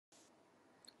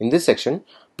In this section,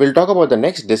 we'll talk about the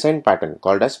next design pattern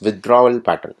called as withdrawal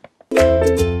pattern.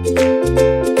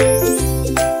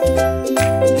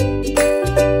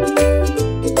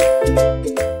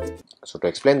 So to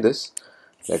explain this,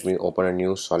 let me open a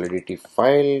new Solidity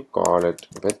file, call it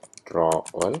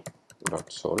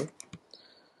withdrawal.sol.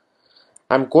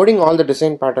 I'm coding all the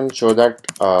design patterns so that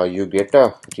you get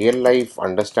a real life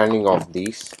understanding of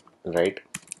these, right?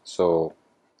 So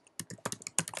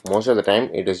most of the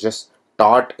time it is just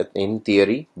taught in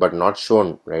theory but not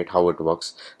shown, right, how it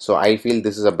works. So I feel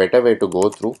this is a better way to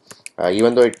go through,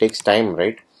 even though it takes time,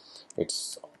 right?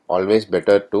 It's always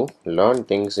better to learn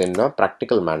things in a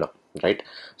practical manner, right?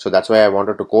 So that's why I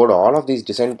wanted to code all of these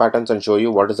design patterns and show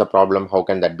you what is the problem, how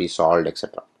can that be solved,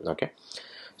 etc. Okay,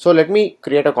 so let me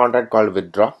create a contract called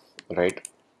withdraw, right?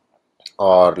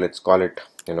 Or let's call it,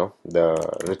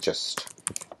 the richest.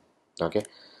 Okay,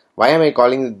 why am I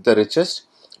calling it the richest?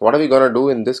 What are we going to do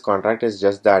in this contract is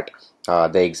just that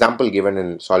the example given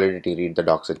in Solidity, read the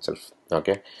docs itself.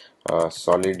 Okay,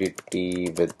 Solidity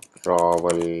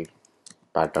withdrawal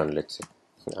pattern, let's say.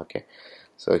 Okay,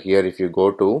 so here if you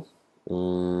go to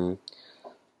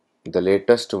the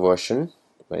latest version,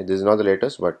 right? This is not the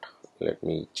latest, but let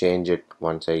me change it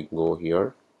once I go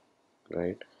here,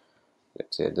 right?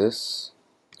 Let's say this,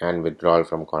 and withdrawal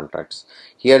from contracts.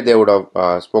 Here they would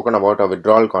have spoken about a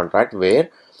withdrawal contract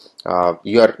where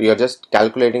you're just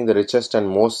calculating the richest and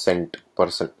most sent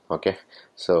person. Okay,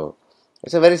 so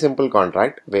it's a very simple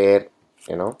contract where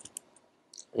you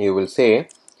will say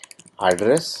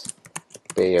address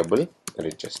payable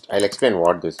richest. I'll explain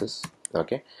what this is.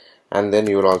 Okay, and then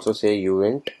you will also say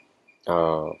event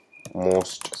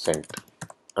most sent.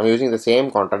 I'm using the same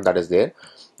contract that is there.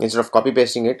 Instead of copy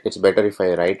pasting it, it's better if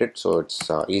I write it, so it's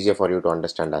easier for you to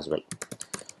understand as well.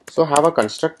 So have a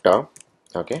constructor,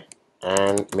 okay,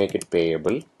 and make it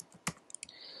payable.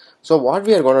 So what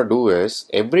we are going to do is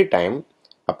every time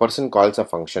a person calls a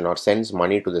function or sends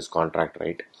money to this contract,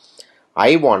 right,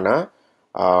 I wanna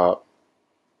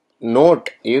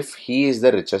note if he is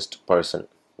the richest person,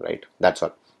 right? That's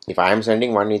all. If I am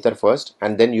sending 1 ether first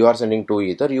and then you are sending 2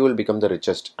 ether, you will become the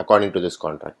richest according to this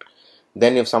contract.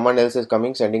 Then if someone else is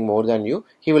coming sending more than you,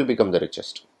 he will become the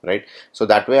richest, right? So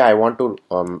that way I want to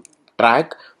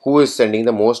track who is sending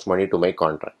the most money to my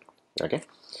contract. Okay,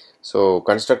 so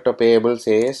constructor payable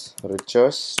says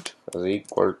richest is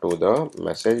equal to the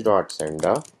message dot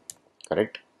sender,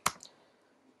 correct,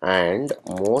 and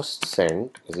most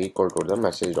sent is equal to the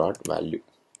message dot value.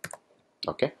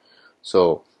 Okay,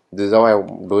 so this is how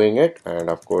I'm doing it, and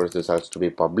of course this has to be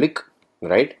public,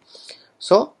 right?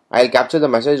 So I'll capture the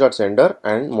message dot sender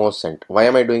and most sent. Why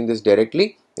am I doing this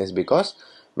directly? Is because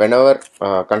whenever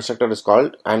constructor is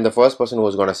called, I'm the first person who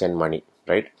is going to send money,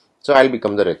 right? So I'll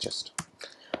become the richest.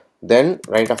 Then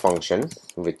write a function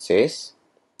which says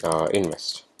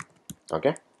invest.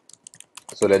 Okay,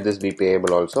 so let this be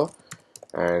payable also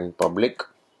and public,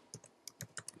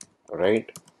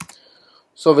 right?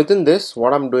 So within this,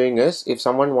 what I'm doing is if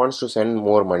someone wants to send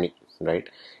more money, right,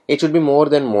 it should be more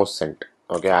than most sent.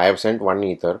 Okay, I have sent 1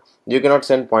 ether. You cannot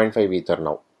send 0.5 ether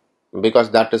now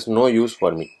because that is no use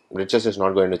for me. Riches is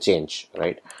not going to change,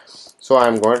 right? So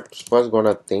I'm first going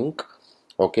to think,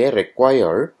 okay,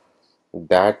 require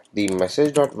that the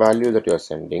message dot value that you're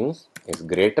sending is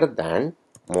greater than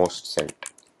most sent.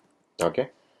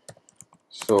 Okay,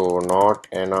 so not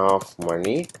enough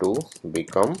money to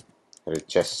become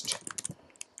richest.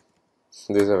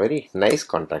 This is a very nice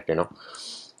contract,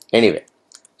 Anyway,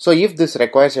 so if this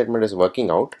required statement is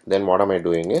working out, then what am I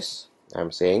doing is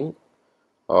I'm saying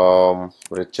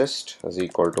richest is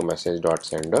equal to message dot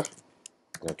sender,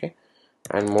 okay,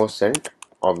 and most sent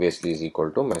obviously is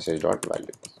equal to message dot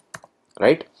value,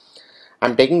 right?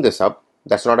 I'm taking this up.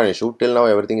 That's not an issue. Till now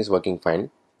everything is working fine,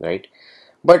 right?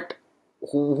 But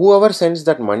whoever sends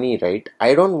that money, right,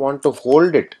 I don't want to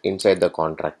hold it inside the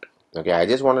contract. Okay, I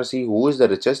just want to see who is the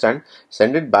richest and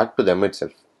send it back to them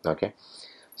itself. Okay,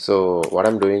 so what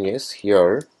I'm doing is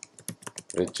here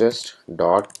richest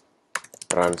dot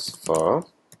transfer,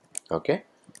 okay,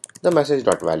 the message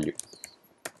dot value.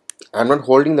 I'm not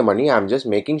holding the money, I'm just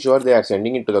making sure they are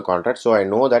sending it to the contract, so I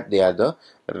know that they are the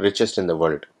richest in the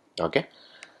world. Okay,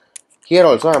 here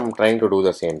also I'm trying to do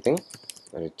the same thing,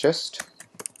 richest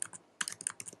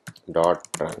dot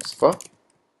transfer,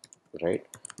 right,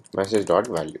 message dot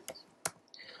value.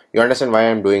 You understand why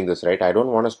I'm doing this, right? I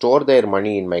don't want to store their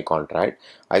money in my contract.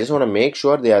 I just want to make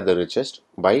sure they are the richest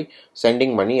by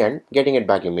sending money and getting it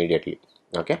back immediately.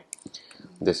 Okay,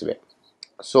 this way.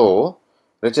 So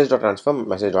richest dot transfer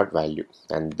message dot value,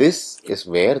 and this is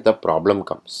where the problem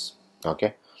comes.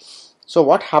 Okay, so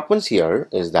what happens here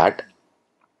is that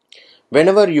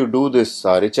Whenever you do this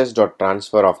richest dot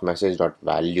transfer of message dot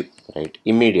value, right,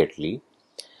 immediately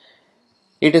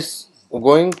it is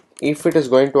going, if it is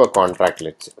going to a contract,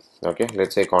 let's say, okay,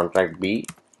 let's say contract B,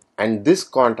 and this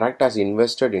contract has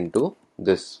invested into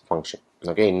this function,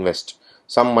 okay, invest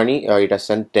some money, it has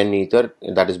sent 10 ether,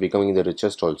 that is becoming the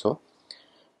richest also.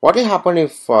 What will happen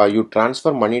if you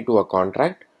transfer money to a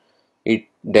contract, it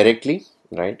directly,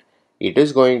 right, it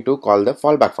is going to call the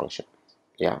fallback function.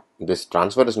 Yeah, this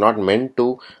transfer is not meant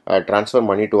to transfer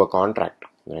money to a contract,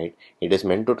 right, it is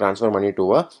meant to transfer money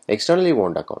to a externally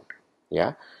owned account.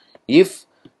 Yeah, if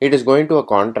it is going to a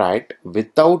contract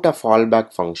without a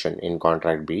fallback function in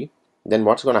contract B, then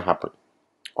what's going to happen?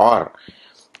 Or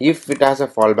if it has a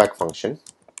fallback function,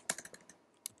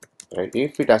 right,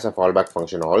 if it has a fallback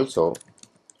function also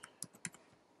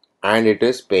and it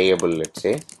is payable, let's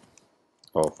say,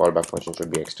 oh, fallback function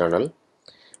should be external,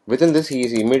 within this he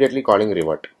is immediately calling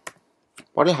revert.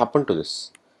 What will happen to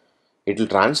this? It will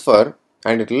transfer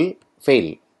and it will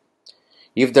fail.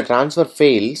 If the transfer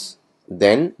fails,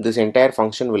 then this entire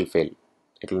function will fail.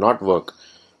 It will not work,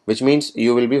 which means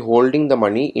you will be holding the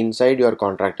money inside your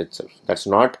contract itself. That's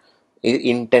not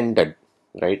intended,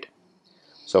 right?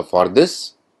 So for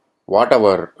this, what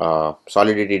our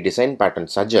solidity design pattern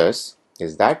suggests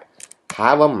is that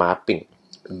have a mapping.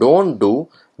 Don't do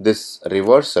this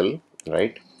reversal,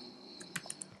 right?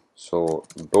 So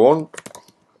don't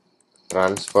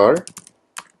transfer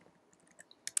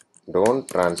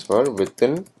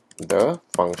within the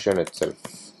function itself.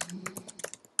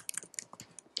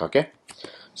 Okay,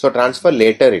 so transfer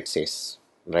later, it says,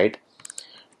 right?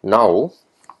 Now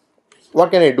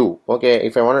what can I do? Okay,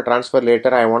 if I want to transfer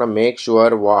later, I want to make sure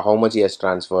how much he has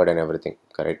transferred and everything,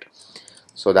 correct?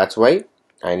 So that's why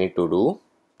I need to do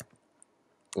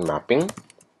mapping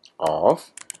of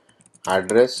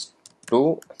address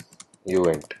to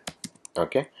event.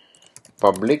 Okay,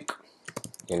 public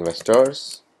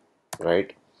investors,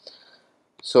 right?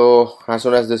 So as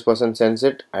soon as this person sends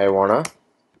it, I wanna,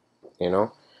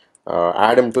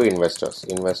 add him to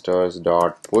investors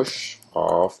dot push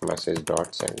of message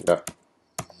dot sender,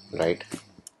 right?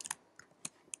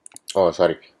 Oh,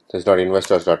 sorry, this is not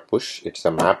investors dot push, it's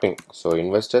a mapping. So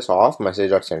investors of message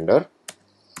dot sender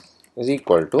is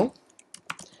equal to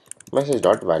message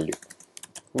dot value.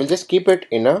 We'll just keep it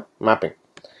in a mapping.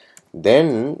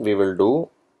 Then we will do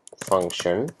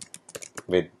function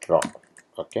withdraw.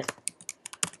 Okay,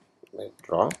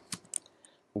 withdraw.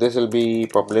 This will be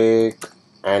public,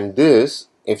 and this,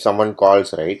 if someone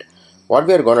calls, right, what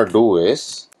we are gonna do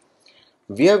is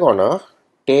we are gonna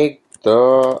take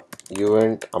the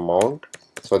event amount.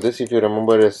 So this, if you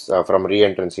remember, is from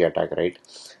re-entrancy attack, right?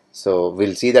 So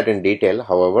we'll see that in detail.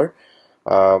 However,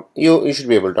 you should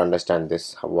be able to understand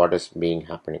this, what is being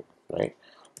happening, right?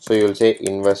 So you'll say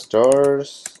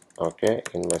investors, okay,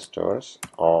 investors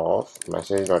of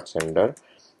message dot sender,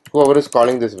 whoever is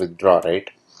calling this withdraw, right?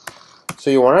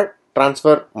 So you want to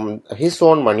transfer his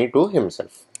own money to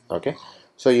himself. Okay,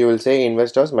 so you will say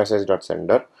investors message dot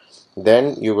sender,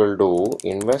 then you will do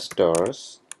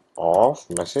investors of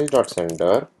message dot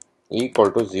sender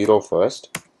equal to 0 first,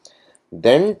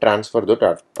 then transfer to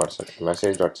that person,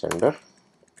 message dot sender,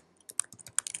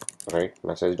 right,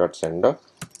 message dot sender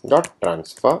dot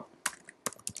transfer,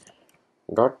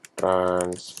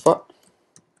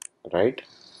 right,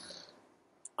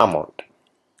 amount.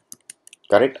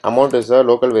 Correct, amount is a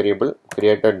local variable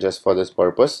created just for this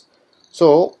purpose.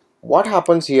 So what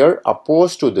happens here,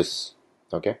 opposed to this,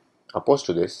 okay, opposed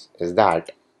to this is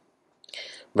that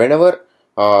whenever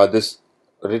this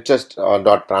richest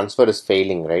dot transfer is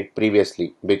failing, right,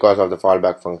 previously because of the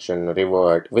fallback function,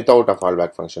 revert, without a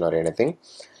fallback function or anything,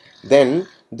 then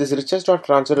this richest dot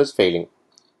transfer is failing.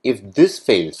 If this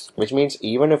fails, which means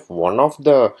even if one of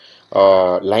the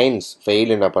lines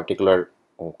fail in a particular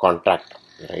contract,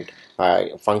 right,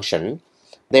 function,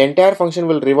 the entire function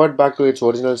will revert back to its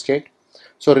original state.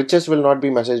 So richest will not be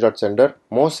message dot sender,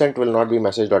 most sent will not be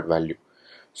message dot value.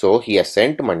 So he has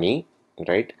sent money,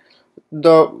 right?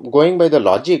 The going by the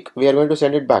logic, we are going to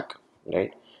send it back,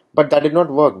 right? But that did not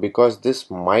work because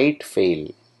this might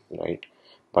fail, right?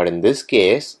 But in this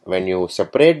case, when you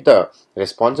separate the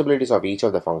responsibilities of each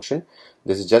of the function,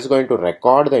 this is just going to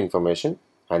record the information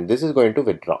and this is going to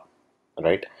withdraw,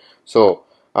 right? So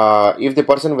if the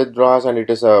person withdraws and it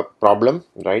is a problem,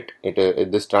 right,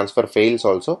 this transfer fails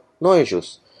also, no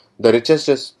issues. The richest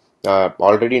is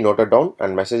already noted down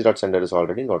and message dot sender is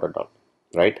already noted down,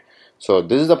 right? So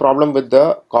this is the problem with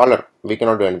the caller. We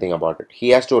cannot do anything about it. He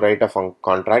has to write a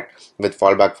contract with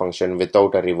fallback function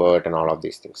without a revert and all of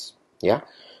these things. Yeah.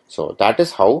 So that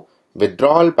is how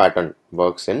withdrawal pattern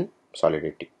works in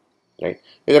Solidity. right?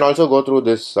 You can also go through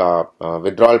this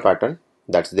withdrawal pattern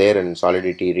that's there in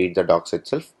Solidity. Read the docs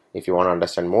itself if you want to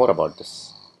understand more about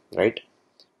this, right?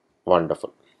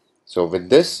 Wonderful. So with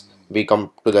this, we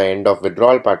come to the end of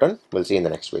withdrawal pattern. We'll see you in the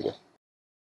next video.